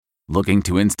Looking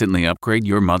to instantly upgrade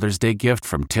your Mother's Day gift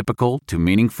from typical to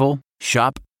meaningful?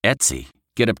 Shop Etsy.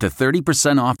 Get up to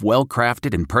 30% off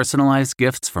well-crafted and personalized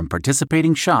gifts from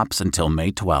participating shops until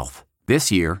May 12th. This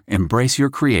year, embrace your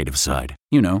creative side.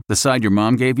 You know, the side your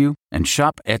mom gave you. And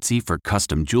shop Etsy for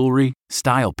custom jewelry,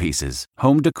 style pieces,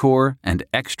 home decor, and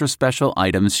extra special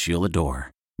items she'll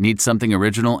adore. Need something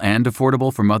original and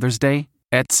affordable for Mother's Day?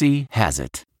 Etsy has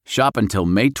it. Shop until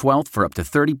May 12th for up to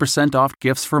 30% off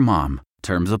gifts for mom.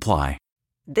 Terms apply.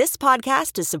 This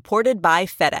podcast is supported by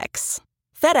FedEx.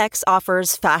 FedEx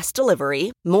offers fast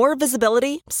delivery, more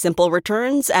visibility, simple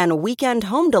returns, and weekend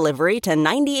home delivery to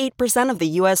 98% of the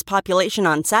U.S. population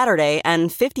on Saturday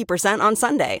and 50% on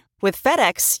Sunday. With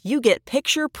FedEx, you get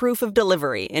picture proof of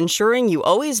delivery, ensuring you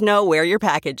always know where your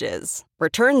package is.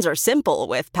 Returns are simple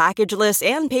with packageless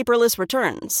and paperless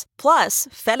returns. Plus,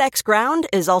 FedEx Ground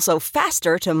is also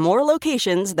faster to more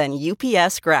locations than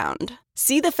UPS Ground.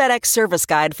 See the FedEx service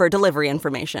guide for delivery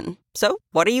information. So,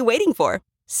 what are you waiting for?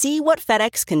 See what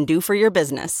FedEx can do for your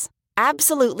business.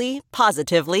 Absolutely,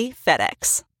 positively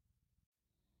FedEx.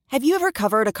 Have you ever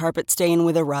covered a carpet stain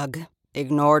with a rug?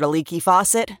 Ignored a leaky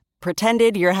faucet?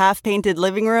 Pretended your half-painted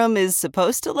living room is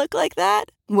supposed to look like that?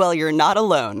 Well, you're not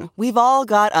alone. We've all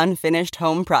got unfinished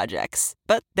home projects.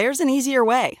 But there's an easier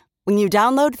way. When you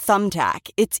download Thumbtack,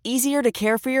 it's easier to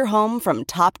care for your home from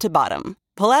top to bottom.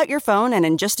 Pull out your phone and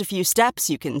in just a few steps,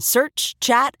 you can search,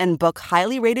 chat, and book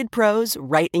highly rated pros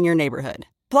right in your neighborhood.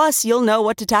 Plus, you'll know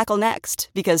what to tackle next,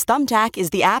 because Thumbtack is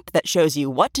the app that shows you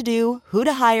what to do, who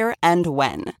to hire, and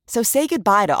when. So say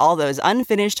goodbye to all those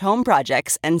unfinished home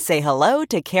projects and say hello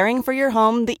to caring for your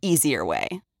home the easier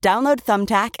way. Download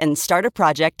Thumbtack and start a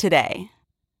project today.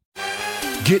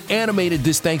 Get animated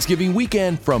this Thanksgiving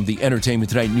weekend from the Entertainment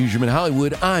Tonight Newsroom in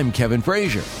Hollywood. I'm Kevin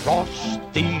Frazier.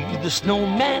 Frosty the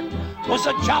Snowman was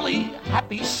a jolly,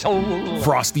 happy soul.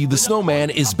 Frosty the Snowman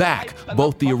is back.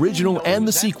 Both the original and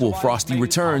the sequel, Frosty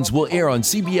Returns, will air on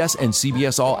CBS and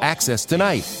CBS All Access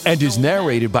tonight and is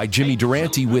narrated by Jimmy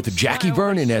Durante with Jackie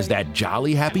Vernon as that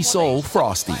jolly, happy soul,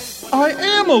 Frosty. I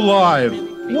am alive!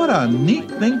 What a neat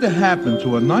thing to happen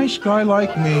to a nice guy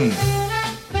like me.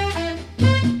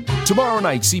 Tomorrow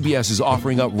night, CBS is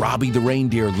offering up Robbie the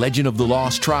Reindeer, Legend of the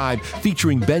Lost Tribe,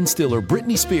 featuring Ben Stiller,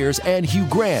 Britney Spears, and Hugh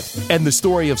Grant, and the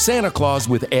story of Santa Claus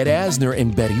with Ed Asner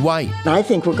and Betty White. I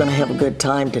think we're going to have a good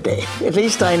time today. At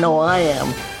least I know I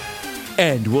am.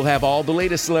 And we'll have all the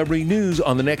latest celebrity news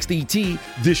on the next ET.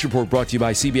 This report brought to you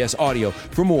by CBS Audio.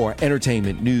 For more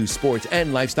entertainment, news, sports,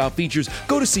 and lifestyle features,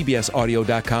 go to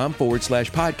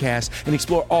cbsaudio.com/podcast and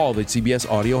explore all that CBS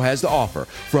Audio has to offer.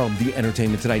 From the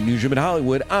Entertainment Tonight Newsroom in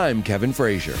Hollywood, I'm Kevin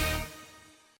Frazier.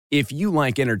 If you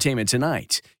like Entertainment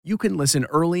Tonight, you can listen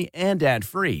early and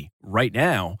ad-free right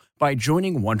now by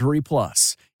joining Wondery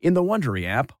Plus in the Wondery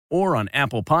app or on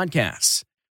Apple Podcasts.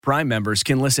 Prime members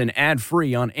can listen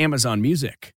ad-free on Amazon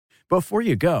Music. Before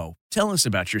you go, tell us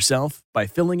about yourself by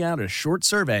filling out a short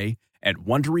survey at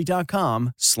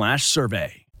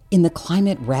Wondery.com/survey. In the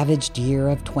climate-ravaged year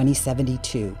of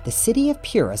 2072, the city of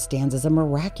Pura stands as a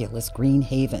miraculous green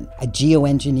haven, a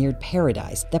geoengineered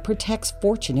paradise that protects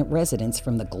fortunate residents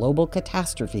from the global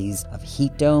catastrophes of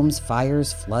heat domes,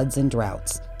 fires, floods, and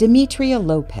droughts. Demetria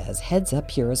Lopez heads up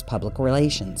Pura's public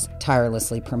relations,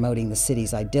 tirelessly promoting the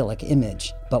city's idyllic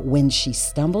image. But when she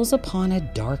stumbles upon a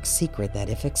dark secret that,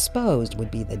 if exposed,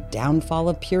 would be the downfall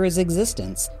of Pura's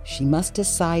existence, she must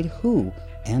decide who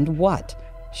and what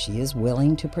she is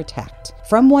willing to protect.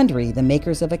 From Wondery, the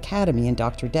makers of Academy and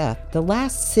Dr. Death, The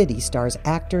Last City stars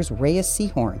actors Reyes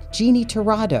Sehorn, Jeannie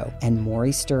Torrado, and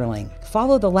Maury Sterling.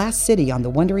 Follow The Last City on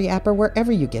the Wondery app or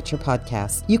wherever you get your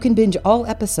podcasts. You can binge all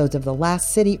episodes of The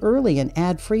Last City early and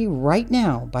ad-free right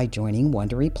now by joining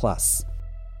Wondery Plus.